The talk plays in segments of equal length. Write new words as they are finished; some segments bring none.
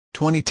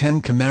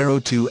2010 Camaro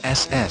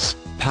 2SS,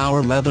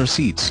 power leather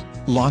seats,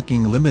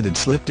 locking limited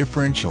slip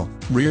differential,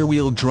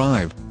 rear-wheel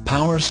drive,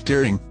 power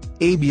steering,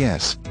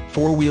 ABS,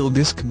 4-wheel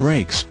disc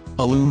brakes,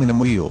 aluminum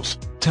wheels,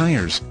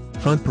 tires,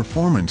 front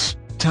performance,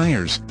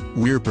 tires,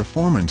 rear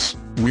performance,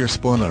 rear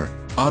spoiler,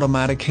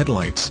 automatic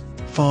headlights,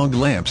 fog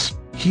lamps,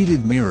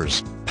 heated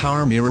mirrors,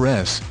 power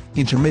mirrors,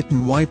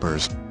 intermittent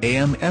wipers,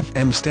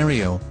 AM/FM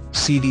stereo,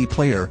 CD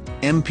player,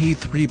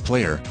 MP3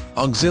 player,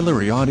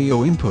 auxiliary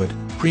audio input,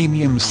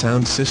 premium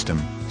sound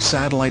system,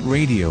 satellite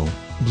radio,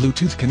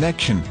 Bluetooth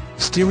connection,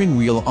 steering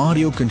wheel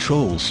audio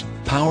controls,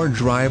 power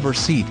driver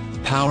seat,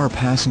 power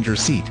passenger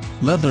seat,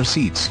 leather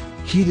seats,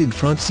 heated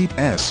front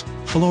seats,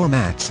 floor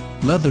mats,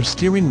 leather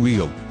steering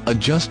wheel,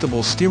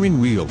 adjustable steering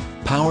wheel,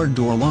 power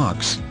door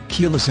locks,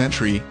 keyless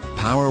entry,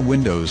 power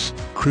windows,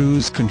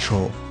 cruise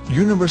control,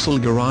 universal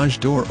garage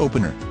door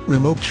opener,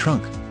 remote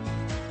trunk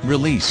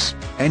release,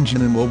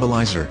 engine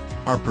immobilizer,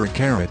 upper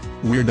carrot,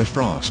 rear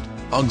defrost,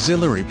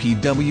 auxiliary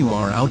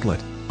PWR outlet,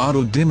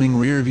 auto-dimming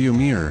rear-view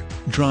mirror,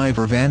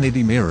 driver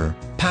vanity mirror,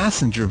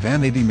 passenger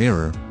vanity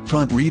mirror,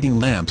 front reading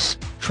lamps,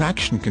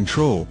 traction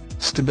control,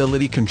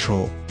 stability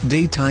control,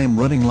 daytime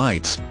running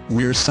lights,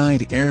 rear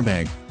side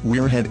airbag,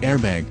 rear head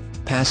airbag,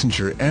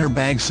 passenger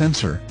airbag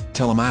sensor,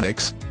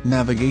 telematics,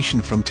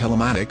 navigation from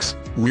telematics,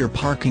 rear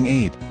parking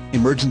aid,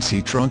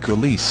 emergency trunk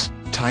release,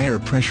 tire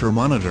pressure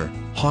monitor.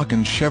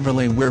 Hawkins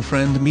Chevrolet, where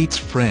friend meets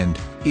friend,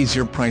 is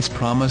your price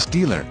promise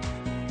dealer.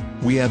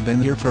 We have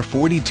been here for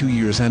 42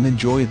 years and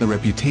enjoy the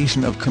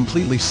reputation of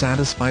completely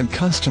satisfied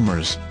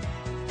customers.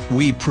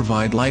 We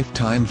provide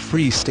lifetime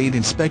free state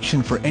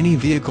inspection for any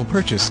vehicle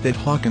purchased at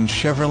Hawkins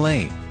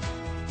Chevrolet.